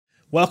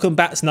Welcome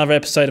back to another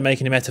episode of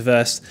Making the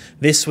Metaverse.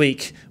 This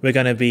week, we're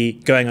going to be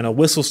going on a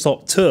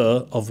whistle-stop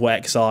tour of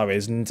what XR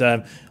is.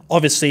 And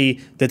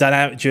obviously, the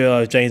dynamic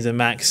duo of James and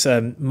Max,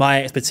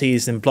 my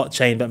expertise in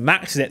blockchain, but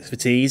Max's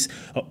expertise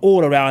are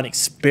all around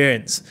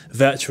experience,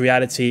 virtual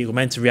reality,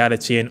 augmented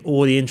reality, and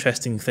all the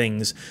interesting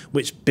things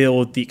which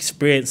build the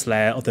experience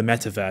layer of the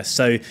metaverse.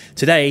 So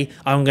today,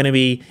 I'm going to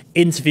be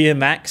interviewing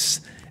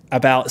Max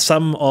about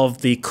some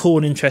of the cool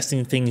and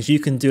interesting things you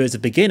can do as a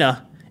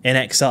beginner in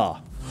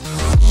XR.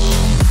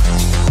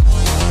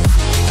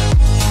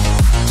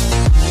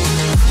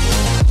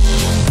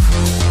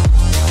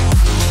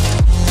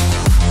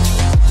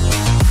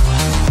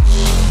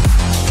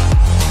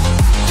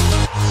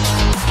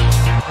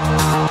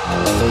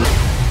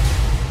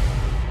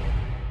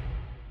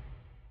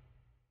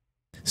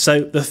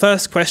 So the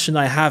first question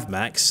I have,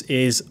 Max,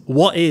 is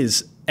what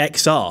is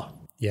XR?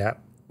 Yeah,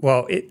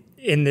 well,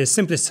 in the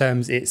simplest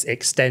terms, it's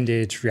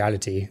extended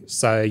reality.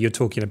 So you're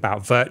talking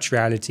about virtual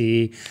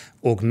reality,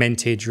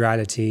 augmented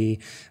reality.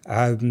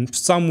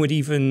 Some would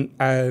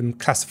even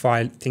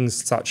classify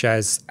things such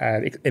as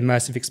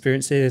immersive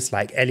experiences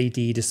like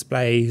LED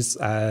displays.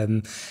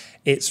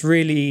 It's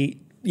really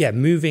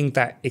moving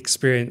that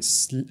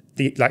experience,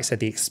 like I said,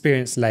 the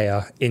experience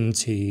layer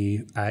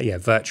into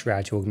virtual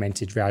reality,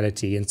 augmented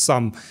reality, and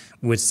some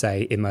would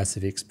say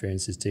immersive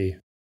experiences too.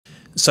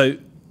 So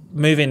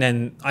moving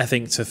then, I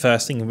think, to the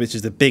first thing, which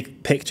is the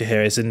big picture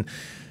here, is in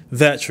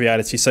virtual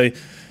reality. So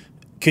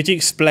could you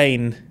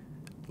explain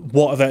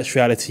what a virtual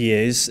reality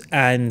is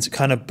and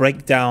kind of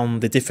break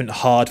down the different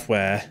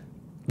hardware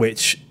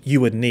which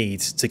you would need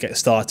to get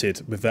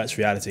started with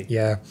virtual reality?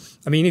 Yeah,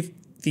 I mean, if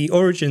the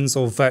origins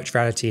of virtual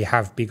reality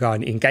have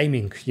begun in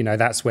gaming. You know,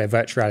 that's where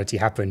virtual reality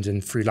happened,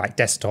 and through like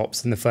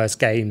desktops and the first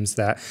games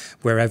that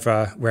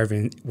wherever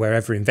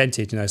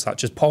invented, you know,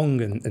 such as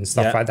Pong and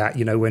stuff like that.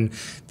 You know, when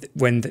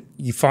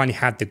you finally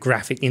had the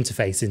graphic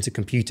interface into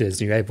computers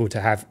and you're able to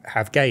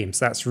have games.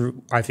 That's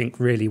I think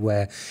really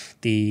where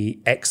the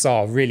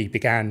XR really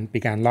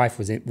began life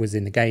was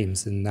in the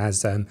games, and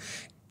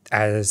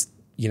as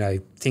you know,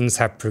 things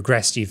have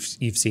progressed.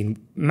 You've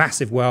seen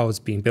massive worlds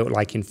being built,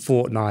 like in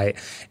Fortnite,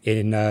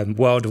 in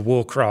World of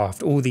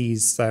Warcraft, all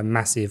these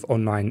massive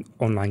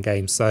online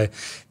games. So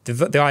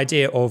the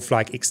idea of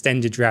like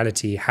extended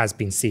reality has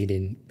been seen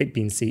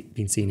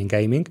in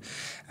gaming,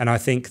 and I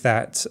think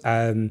that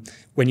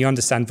when you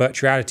understand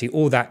virtual reality,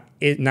 all that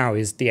now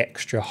is the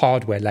extra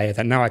hardware layer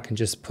that now I can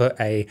just put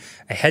a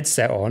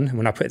headset on. And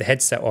when I put the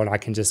headset on, I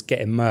can just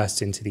get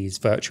immersed into these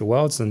virtual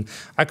worlds. And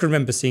I can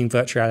remember seeing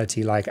virtual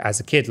reality like as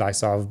a kid. Like,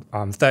 so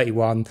I'm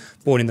 31,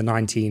 born in the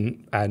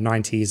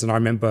 1990s, and I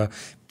remember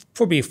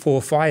probably 4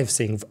 or 5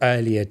 seeing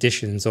early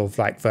editions of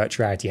like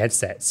virtual reality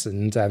headsets.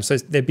 And so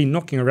they've been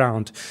knocking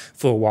around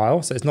for a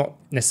while. So it's not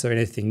necessarily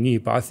anything new,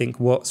 but I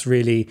think what's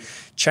really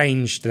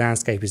changed the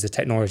landscape is the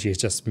technology has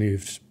just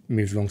moved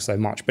along so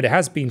much. But it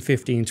has been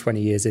 15, 20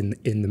 years in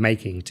the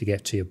making to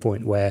get to a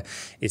point where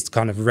it's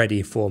kind of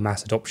ready for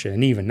mass adoption.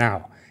 And even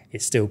now,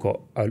 it's still got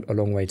a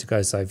long way to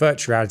go. So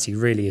virtual reality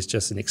really is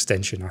just an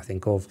extension, I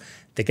think, of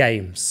the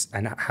games,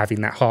 and having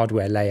that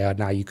hardware layer.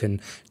 Now you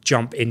can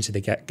jump into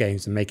the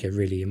games and make a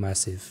really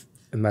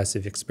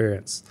immersive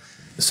experience.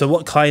 So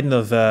what kind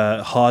of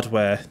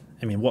hardware?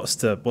 I mean, what's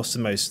the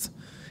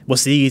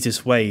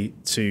easiest way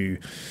to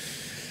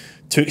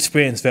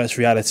experience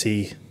virtual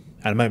reality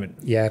at the moment?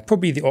 Yeah,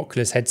 probably the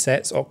Oculus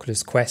headsets,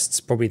 Oculus Quests,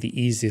 probably the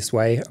easiest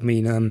way. I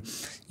mean,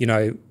 you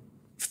know,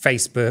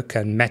 Facebook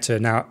and Meta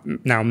now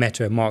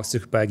Meta and Mark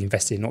Zuckerberg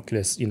invested in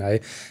Oculus, you know,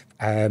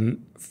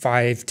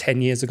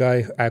 5-10 years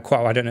ago. I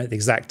don't know the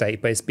exact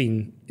date, but it's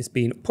been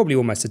probably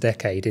almost a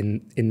decade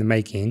in the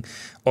making.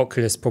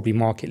 Oculus probably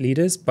market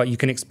leaders, but you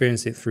can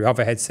experience it through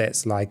other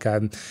headsets like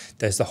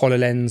there's the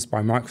HoloLens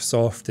by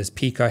Microsoft. There's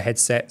Pico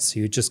headsets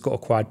who just got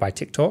acquired by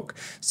TikTok.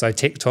 So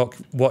TikTok,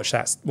 watch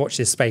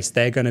this space.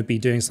 They're going to be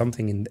doing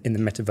something in the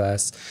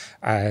metaverse.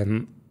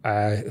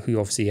 Who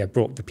obviously have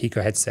brought the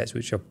Pico headsets,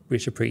 which are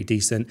pretty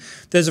decent.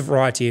 There's a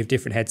variety of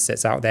different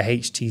headsets out there.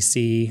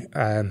 HTC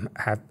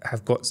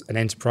have got an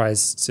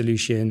enterprise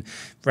solution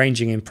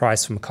ranging in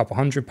price from a couple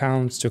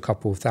 £100 to a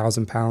couple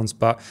 £1,000.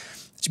 But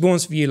to be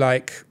honest with you,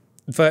 like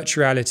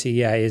virtual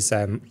reality, is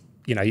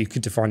you know, you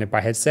could define it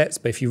by headsets,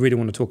 but if you really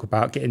want to talk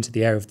about get into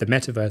the area of the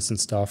metaverse and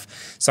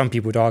stuff, some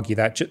people would argue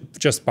that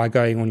just by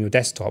going on your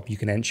desktop, you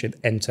can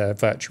enter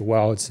virtual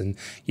worlds, and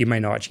you may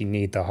not actually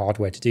need the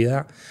hardware to do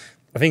that.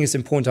 I think it's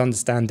important to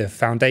understand the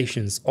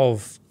foundations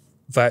of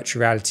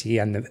virtual reality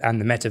and the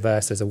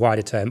metaverse as a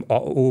wider term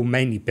are all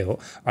mainly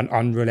built on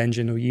Unreal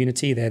Engine or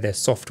Unity. They're their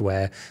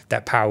software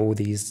that power all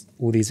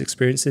these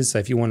experiences. So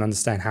if you want to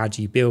understand how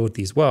do you build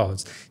these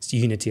worlds, it's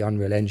Unity,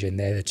 Unreal Engine.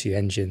 They're the 2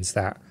 engines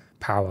that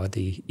power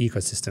the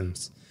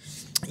ecosystems.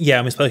 Yeah,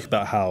 and we spoke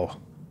about how,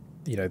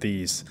 you know,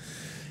 the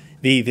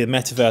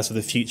metaverse of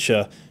the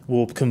future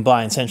will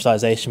combine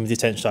centralization with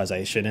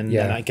decentralization, and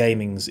that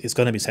gaming is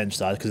going to be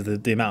centralized because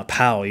of the amount of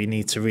power you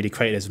need to really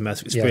create those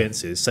immersive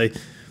experiences. So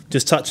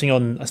just touching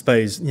on, I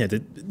suppose, you know,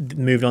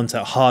 moving on to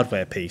that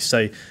hardware piece.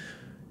 So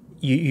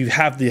you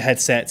have the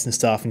headsets and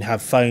stuff, and you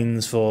have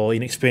phones for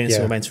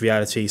experiencing augmented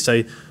reality.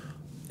 So,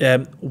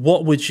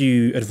 what would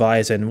you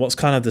advise, and what's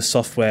kind of the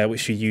software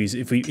which you use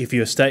if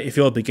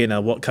you're a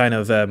beginner? What kind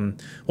of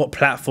what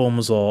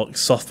platforms or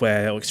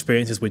software or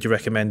experiences would you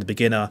recommend a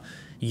beginner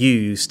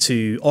use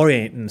to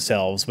orient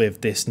themselves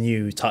with this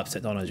new type of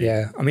technology?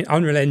 Yeah, I mean,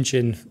 Unreal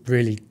Engine,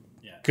 really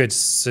good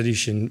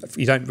solution.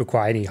 You don't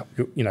require any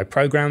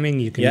programming.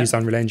 You can use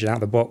Unreal Engine out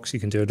of the box. You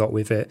can do a lot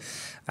with it.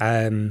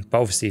 But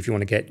obviously, if you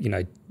want to get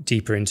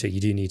deeper into it,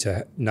 you do need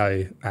to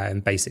know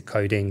basic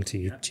coding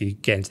to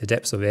get into the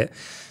depths of it.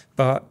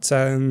 But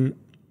and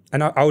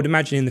I would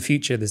imagine in the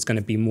future there's going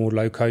to be more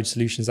low-code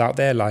solutions out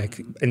there.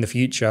 Like in the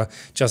future,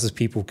 just as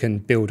people can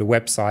build a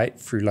website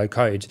through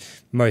low-code,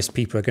 most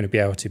people are going to be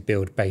able to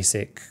build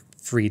basic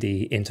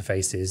 3D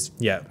interfaces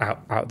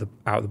out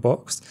of the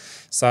box.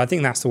 So I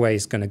think that's the way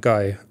it's going to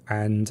go.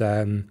 And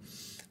so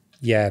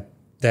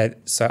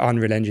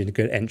Unreal Engine is a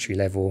good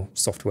entry-level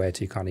software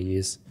to kind of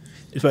use.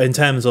 But in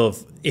terms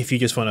of if you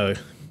just want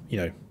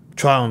to,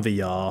 try on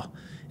VR.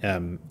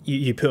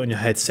 You put on your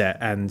headset,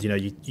 and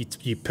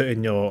you put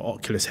in your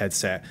Oculus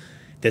headset.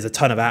 There's a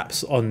ton of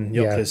apps on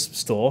the Oculus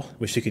store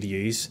which you could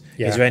use.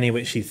 Is there any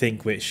which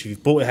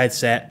you've bought a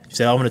headset, you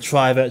say, I want to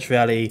try virtual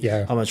reality,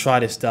 I want to try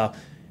this stuff?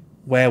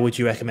 Where would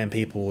you recommend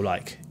people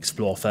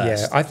explore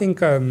first? Yeah, I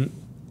think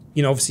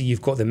obviously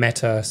you've got the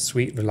Meta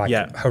suite with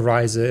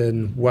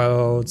Horizon,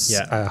 Worlds,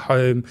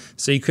 Home.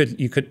 So you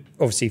could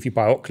obviously, if you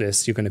buy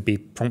Oculus, you're going to be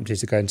prompted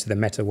to go into the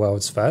Meta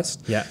Worlds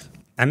first. Yeah.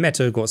 And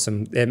Meta have got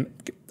some, they're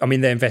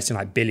investing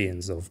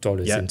billions of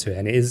dollars into it,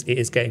 and it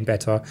is getting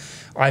better.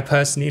 I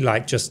personally,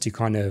 just to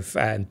kind of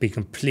be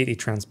completely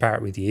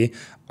transparent with you,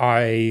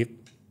 I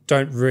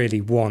don't really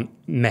want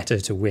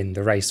Meta to win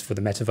the race for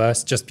the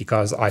metaverse, just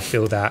because I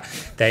feel that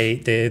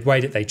the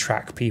way that they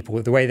track people,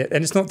 and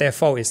it's not their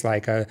fault, it's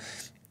the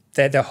way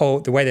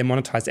they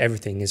monetize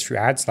everything is through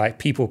ads.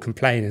 People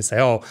complain and say,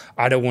 oh,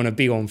 I don't want to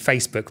be on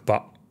Facebook,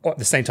 but at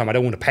the same time, I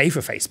don't want to pay for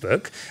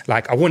Facebook.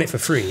 I want it for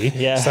free.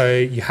 So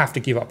you have to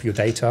give up your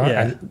data.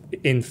 And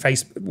in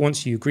Facebook,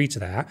 once you agree to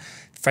that,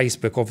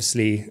 Facebook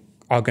obviously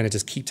are going to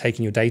just keep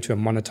taking your data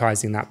and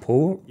monetizing that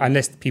pool,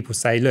 unless people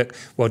say, look,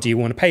 well, do you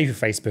want to pay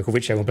for Facebook? Or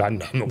whichever will be like,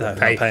 no, I'm not going to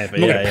pay. I'm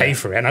not going to pay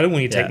for it. And I don't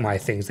want you to take my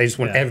things. They just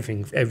want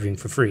everything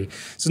for free.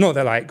 So it's not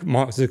that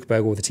Mark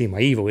Zuckerberg or the team are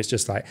evil. It's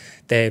just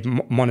they're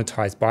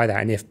monetized by that.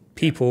 And if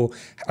people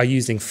are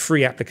using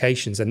free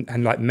applications and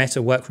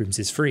Meta Workrooms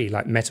is free,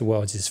 Meta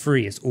Worlds is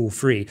free, it's all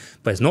free,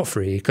 but it's not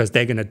free because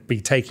they're going to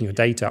be taking your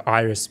data,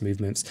 iris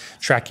movements,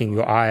 tracking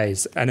your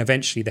eyes, and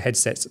eventually the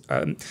headsets,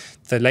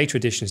 the later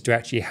editions do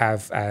actually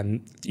have,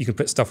 you can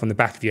put stuff on the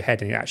back of your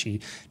head and it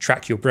actually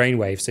track your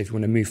brainwaves. So if you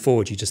want to move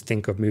forward, you just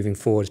think of moving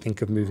forward,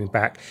 think of moving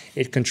back.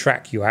 It can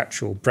track your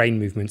actual brain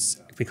movements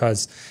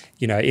because,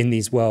 in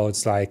these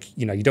worlds,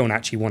 you don't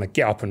actually want to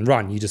get up and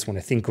run. You just want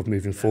to think of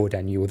moving forward,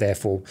 and you will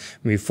therefore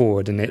move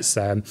forward. And it's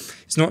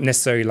not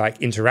necessarily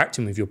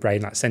interacting with your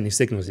brain, sending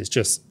signals. It's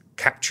just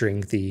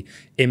capturing the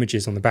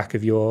images on the back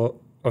of your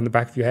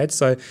head.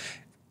 So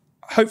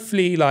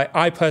hopefully,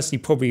 I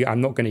personally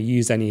I'm not going to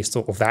use any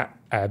sort of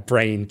that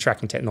brain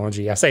tracking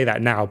technology. I say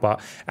that now, but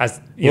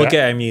as we'll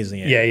get them using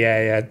it.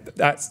 Yeah.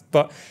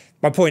 But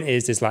my point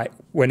is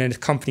when a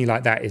company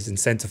like that is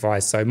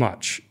incentivized so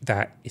much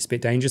that it's a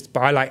bit dangerous.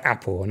 But I like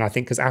Apple, and I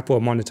think because Apple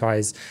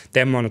monetize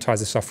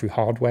the stuff through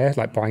hardware,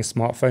 buying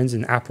smartphones,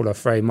 and Apple are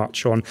very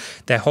much on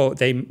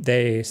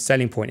their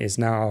selling point is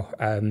now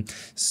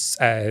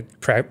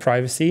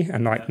privacy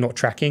and not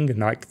tracking,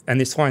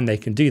 and it's fine, they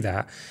can do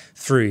that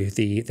through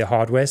the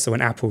hardware. So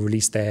when Apple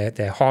released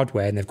their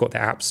hardware and they've got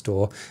their app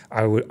store,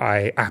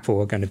 Apple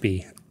are going to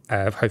be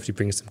hopefully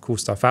bringing some cool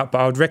stuff out.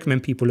 But I would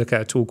recommend people look at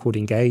a tool called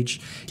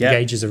Engage.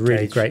 Engage is a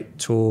really great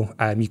tool.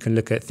 You can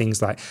look at things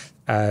like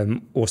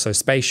also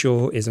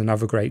Spatial is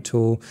another great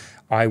tool.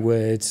 I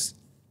would,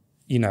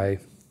 you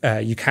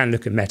can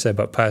look at Meta,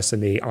 but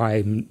personally,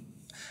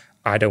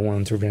 I don't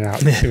want them to run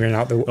out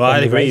the well,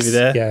 I'd agree with you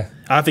there. Yeah.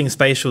 I think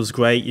Spatial's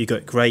great. You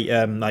got great,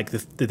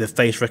 the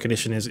face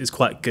recognition is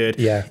quite good.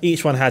 Yeah.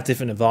 Each one has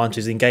different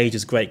advantages. Engage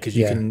is great because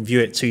you can view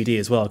it 2D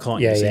as well,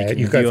 can't you? So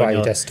you can go via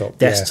your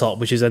desktop.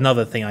 Which is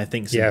another thing I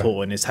think is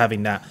important, is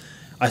having that,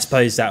 I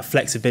suppose, that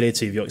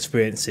flexibility of your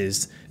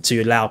experiences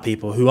to allow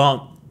people who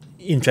aren't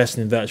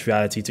interested in virtual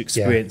reality to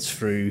experience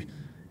through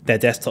their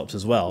desktops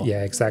as well.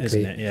 Yeah, exactly.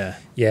 Isn't it?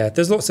 Yeah.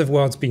 There's lots of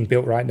worlds being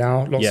built right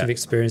now, lots of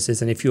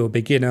experiences. And if you're a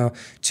beginner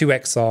to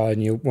XR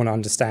and you want to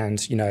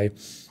understand,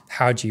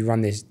 how do you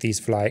run these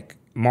for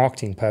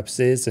marketing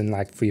purposes and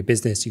for your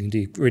business, you can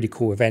do really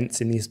cool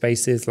events in these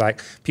spaces.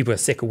 People are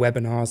sick of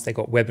webinars, they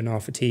got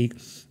webinar fatigue.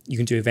 You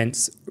can do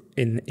events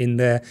in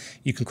there.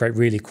 You can create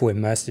really cool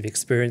immersive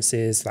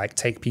experiences, like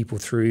take people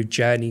through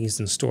journeys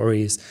and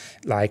stories.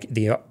 Like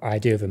the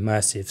idea of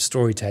immersive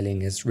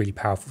storytelling is really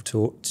powerful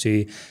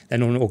to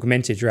then on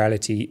augmented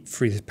reality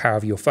through the power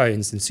of your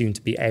phones and soon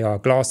to be AR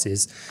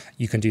glasses,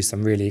 you can do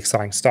some really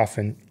exciting stuff.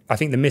 And I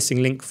think the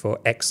missing link for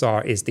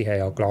XR is the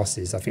AR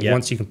glasses. I think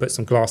once you can put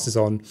some glasses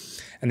on,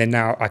 and then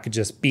now I could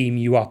just beam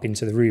you up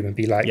into the room and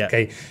be like,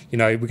 okay, you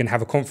know, we're going to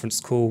have a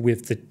conference call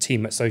with the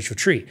team at Social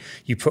Tree.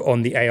 You put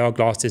on the AR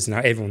glasses and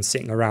now everyone's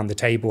sitting around the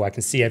table. I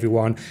can see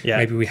everyone.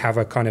 Maybe we have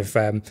a kind of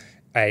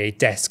a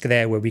desk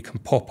there where we can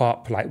pop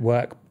up like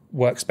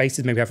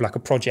workspaces. Maybe have like a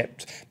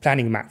project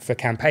planning map for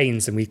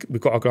campaigns, and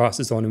we've got our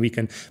glasses on and we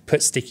can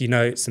put sticky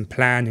notes and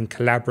plan and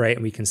collaborate,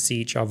 and we can see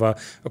each other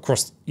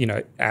across, you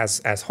know,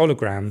 as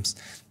holograms.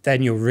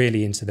 Then you're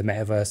really into the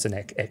metaverse and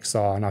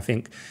XR. And I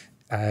think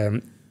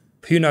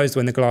who knows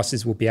when the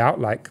glasses will be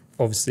out. Like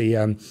obviously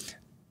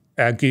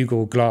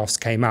Google Glass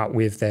came out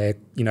with their,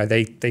 you know,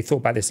 they thought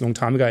about this a long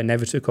time ago. It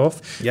never took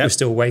off. We're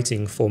still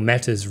waiting for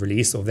Meta's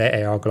release of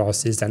their AR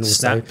glasses, and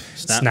also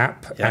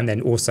Snap. And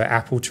then also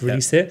Apple to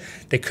release it.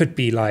 They could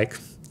be like,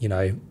 you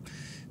know,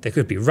 they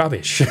could be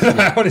rubbish.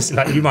 Honestly,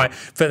 like you might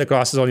put the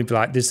glasses on and be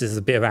like, this is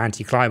a bit of an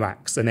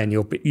anticlimax, and then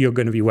you're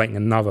going to be waiting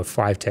another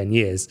 5-10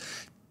 years,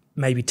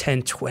 maybe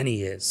 10-20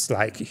 years.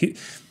 Like,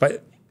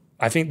 but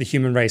I think the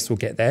human race will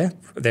get there.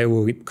 They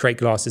will create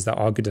glasses that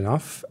are good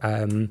enough.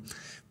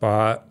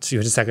 But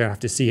you're just going to have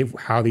to see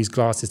how these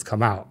glasses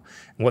come out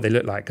and what they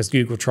look like, because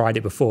Google tried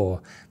it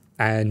before.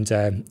 And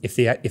if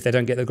they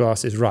don't get the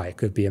glasses right, it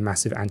could be a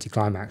massive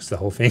anticlimax, the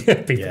whole thing.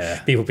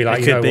 People be like,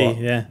 it you could know be,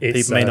 what?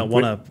 People may not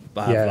want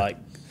to have like,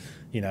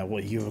 you know,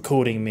 what you're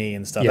recording me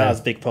and stuff. That was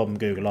a big problem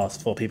Google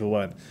asked for. People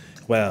weren't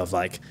aware of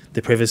like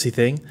the privacy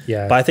thing.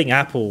 But I think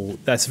Apple,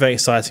 that's very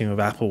exciting with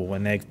Apple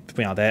when they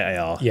bring out their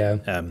AR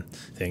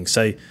thing.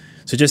 So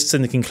just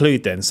to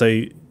conclude then, so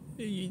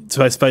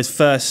I suppose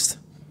first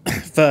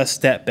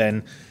step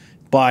then,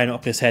 buy an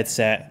Oculus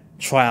headset,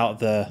 try out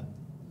the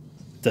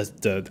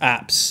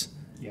apps,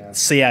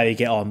 see how you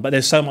get on. But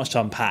there's so much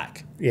to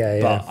unpack.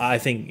 But I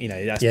think, you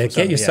know, that's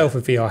get yourself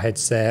a VR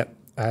headset.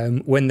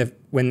 When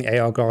the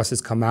AR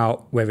glasses come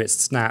out, whether it's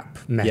Snap,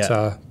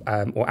 Meta,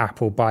 or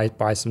Apple,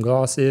 buy some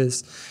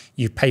glasses.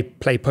 You play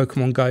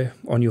Pokemon Go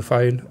on your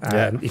phone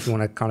if you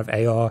want a kind of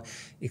AR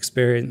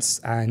experience,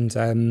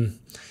 and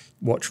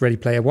watch Ready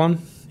Player One.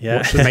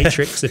 Watch The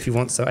Matrix if you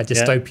want a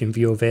dystopian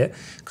view of it,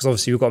 because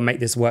obviously we've got to make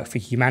this work for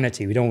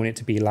humanity. We don't want it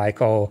to be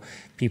like, oh,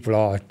 people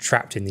are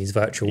trapped in these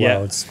virtual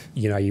worlds.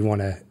 You know,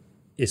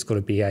 it's got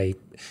to be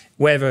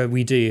whatever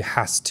we do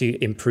has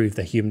to improve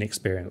the human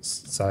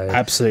experience. So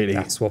absolutely,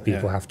 that's what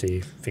people have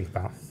to think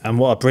about. And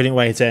what a brilliant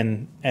way to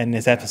end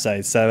this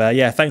episode. So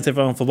thanks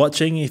everyone for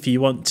watching. If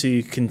you want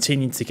to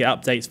continue to get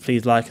updates,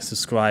 please like and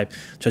subscribe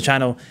to our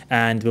channel,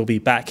 and we'll be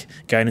back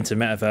going into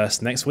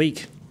Metaverse next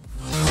week.